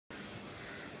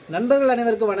நண்பர்கள்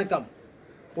அனைவருக்கும் வணக்கம்.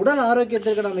 உடல்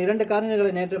ஆரோக்கியத்திற்கு நாம் 2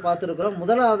 காரணிகளை நேற்று பார்த்திருக்கிறோம்.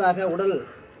 முதலாவதாக உடல்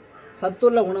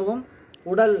சத்துள்ள உணவும்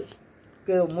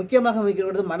உடலுக்கு முக்கியமாக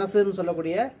வைக்கிறது மனசுன்னு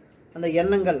சொல்லக்கூடிய அந்த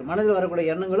எண்ணங்கள், மனதில்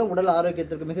வரக்கூடிய எண்ணங்களும் உடல்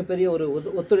ஆரோக்கியத்திற்கு மிகப்பெரிய ஒரு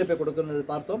ஒத்துழைப்பை கொடுக்கிறது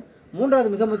பார்த்தோம்.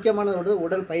 மூன்றாவது மிக முக்கியமானது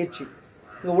உடல் பயிற்சி.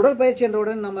 இந்த உடல் பயிற்சி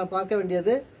என்றவுடன் நம்ம பார்க்க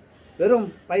வேண்டியது வெறும்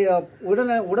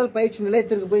உடல் பயிற்சி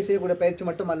நிலையத்திற்கு போய் செய்யக்கூடிய பயிற்சி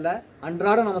மட்டுமல்ல,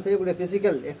 அன்றாடம் நம்ம செய்யக்கூடிய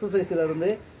ஃபிசிக்கல் எக்ஸசைஸிலிருந்து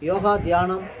யோகா,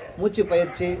 தியானம், மூச்சு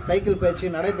பயிற்சி, சைக்கிள் பயிற்சி,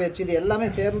 நடைப்பயிற்சி, இது எல்லாமே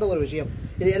சேர்ந்த ஒரு விஷயம்.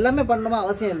 இது எல்லாமே பண்ணணுமா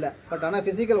அவசியம் இல்லை. பட் ஆனால்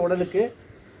ஃபிசிக்கல் உடலுக்கு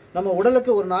நம்ம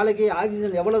உடலுக்கு ஒரு நாளைக்கு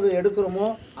ஆக்சிஜன் எவ்வளவு எடுக்கிறோமோ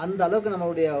அந்த அளவுக்கு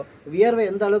நம்மளுடைய வியர்வை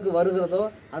எந்த அளவுக்கு வருகிறதோ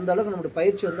அந்த அளவுக்கு நம்மளுடைய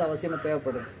பயிற்சி அவசியமாக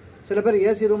தேவைப்படும். சில பேர்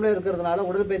ஏசி ரூம்லேயே இருக்கிறதுனால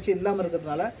உடல் பயிற்சி இல்லாமல்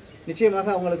இருக்கிறதுனால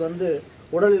நிச்சயமாக அவங்களுக்கு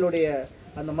உடலினுடைய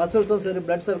அந்த மசில்ஸும் சரி,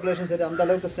 பிளட் சர்க்குலேஷன் சரி, அந்த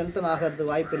அளவுக்கு ஸ்ட்ரென்தன் ஆகிறதுக்கு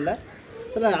வாய்ப்பு இல்லை.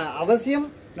 இதில் அவசியம்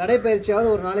நடைப்பயிற்சியாவது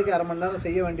ஒரு நாளைக்கு அரை மணி நேரம்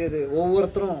செய்ய வேண்டியது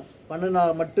ஒவ்வொருத்தரும் பண்ணினா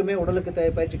மட்டுமே உடலுக்கு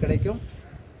பயிற்சி கிடைக்கும்.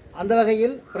 அந்த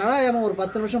வகையில் பிராணாயாமம் ஒரு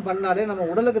 10 நிமிஷம் பண்ணாலே நம்ம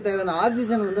உடலுக்கு தேவையான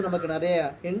ஆக்சிஜன் நமக்கு நிறைய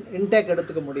இன்டேக்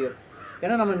எடுத்துக்க முடியும்.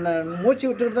 ஏன்னா நம்ம மூச்சு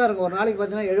விட்டுக்கிட்டு தான் இருக்கோம். ஒரு நாளைக்கு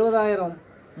பார்த்தீங்கன்னா 70,000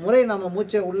 முறை நம்ம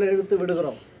மூச்சை உள்ளே இழுத்து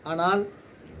விடுகிறோம். ஆனால்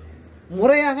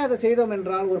முறையாக அதை செய்தோம்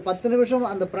என்றால், ஒரு 10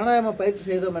 நிமிஷம் அந்த பிராணாயாம பயிற்சி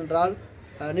செய்தோம் என்றால்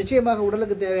நிச்சயமாக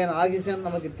உடலுக்கு தேவையான ஆக்சிஜன்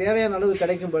நமக்கு தேவையான அளவு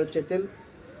கிடைக்கும் பட்சத்தில்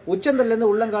உச்சந்தலேருந்து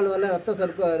உள்ளங்கால் வரை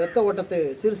ரத்த ஓட்டத்தை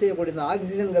சீர் செய்யக்கூடிய இந்த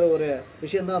ஆக்சிஜன்கிற ஒரு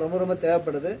விஷயந்தான் ரொம்ப ரொம்ப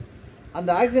தேவைப்படுது. அந்த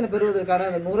ஆக்சிஜனை பெறுவதற்கான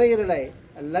அந்த நுரையீரலை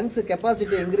லங்ஸ்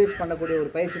கெப்பாசிட்டி இன்க்ரீஸ் பண்ணக்கூடிய ஒரு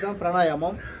பயிற்சி தான்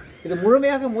பிராணாயாமம். இது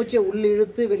முழுமையாக மூச்சை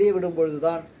உள்ளிழுத்து வெளியே விடும் பொழுது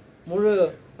தான்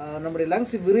நம்முடைய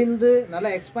லங்ஸ் விரிந்து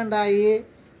நல்லா எக்ஸ்பேண்ட் ஆகி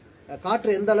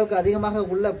காற்று எந்த அளவுக்கு அதிகமாக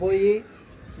உள்ளே போய்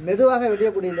மெதுவாக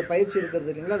வெளியக்கூடிய இந்த பயிற்சி இருக்கிறது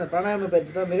இல்லைங்களா, அந்த பிராணாயாம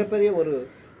பயிற்சி தான் மிகப்பெரிய ஒரு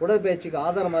உடற்பயிற்சிக்கு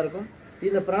ஆதாரமாக இருக்கும்.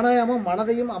 இந்த பிராணாயாமம்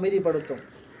மனதையும் அமைதிப்படுத்தும்.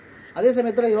 அதே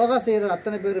சமயத்தில் யோகா செய்கிற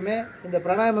அத்தனை பேருமே இந்த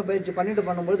பிராணாயாம பயிற்சி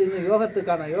பண்ணும்போது இன்னும் யோக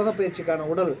பயிற்சிக்கான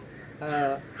உடல்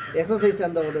எக்ஸசைஸ்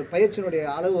அந்த ஒரு பயிற்சியினுடைய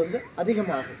அளவு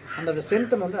அதிகமாகும், அந்த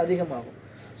ஸ்ட்ரென்த் அதிகமாகும்.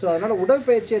 ஸோ அதனால்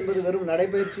உடற்பயிற்சி என்பது வெறும்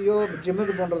நடைப்பயிற்சியோ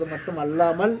ஜிம்முக்கு போன்றது மட்டும்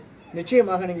அல்லாமல்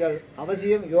நிச்சயமாக நீங்கள்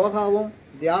அவசியம் யோகாவும்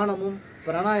தியானமும்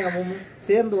பிராணாயாமமும்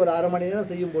சேர்ந்து ஒரு அரை மணி நேரம்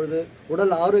செய்யும் பொழுது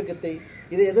உடல் ஆரோக்கியத்தை,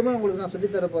 இது எதுவுமே உங்களுக்கு நான்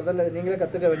சொல்லித்தர போகிறதில்ல, நீங்களே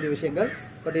கற்றுக்க வேண்டிய விஷயங்கள்.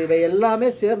 பட் இவை எல்லாமே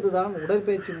சேர்ந்து தான்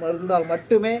உடற்பயிற்சி இருந்தால்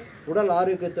மட்டுமே உடல்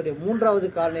ஆரோக்கியத்துடைய மூன்றாவது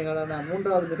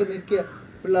மிக முக்கிய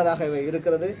பில்லராக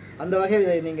இருக்கிறது. அந்த வகையில்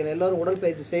இதை நீங்கள் எல்லோரும்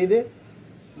உடற்பயிற்சி செய்து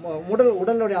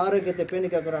உடலுடைய ஆரோக்கியத்தை பேணி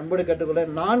காக்கிற அன்போடு கேட்டுக்கொள்ள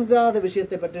 4வது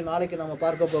விஷயத்தை பற்றி நாளைக்கு நம்ம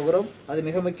பார்க்க போகிறோம். அது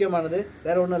மிக முக்கியமானது,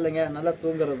 வேற ஒன்றும் இல்லைங்க, நல்லா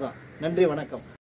தூங்குறது தான். நன்றி, வணக்கம்.